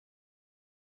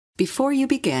Before you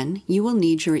begin, you will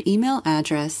need your email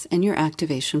address and your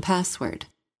activation password.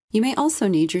 You may also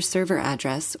need your server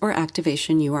address or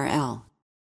activation URL.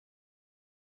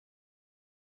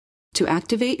 To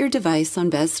activate your device on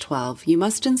BES 12, you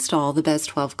must install the BES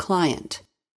 12 client.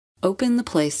 Open the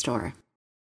Play Store.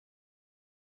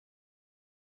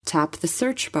 Tap the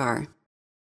search bar.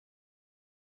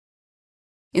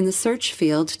 In the search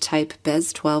field, type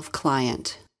BES 12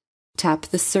 client. Tap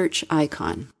the search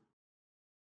icon.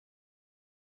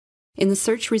 In the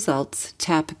search results,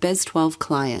 tap BES 12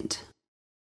 client.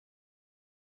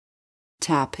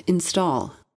 Tap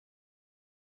Install.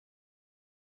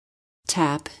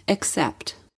 Tap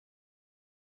Accept.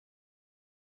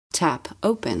 Tap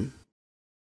Open.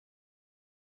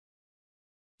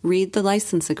 Read the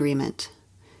license agreement.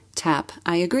 Tap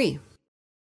I agree.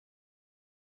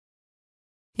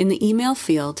 In the email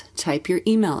field, type your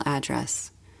email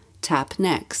address. Tap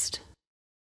Next.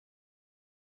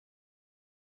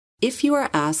 If you are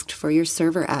asked for your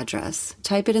server address,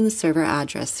 type it in the server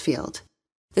address field.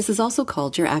 This is also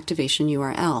called your activation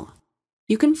URL.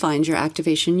 You can find your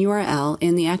activation URL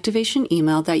in the activation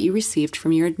email that you received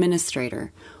from your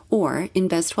administrator, or in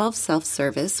BES 12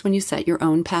 self-service when you set your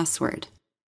own password.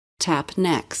 Tap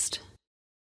Next.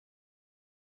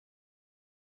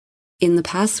 In the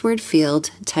password field,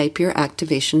 type your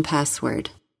activation password.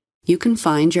 You can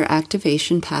find your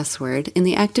activation password in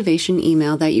the activation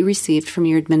email that you received from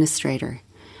your administrator,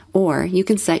 or you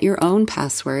can set your own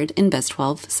password in BES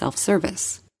 12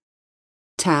 self-service.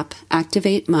 Tap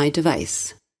Activate My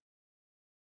Device.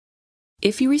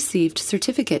 If you received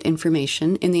certificate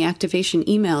information in the activation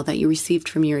email that you received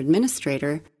from your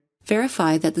administrator,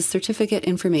 verify that the certificate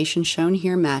information shown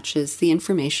here matches the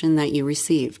information that you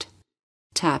received.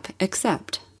 Tap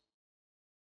Accept.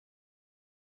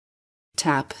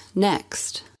 Tap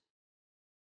Next.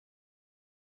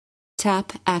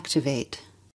 Tap Activate.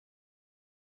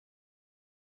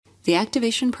 The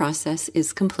activation process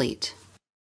is complete.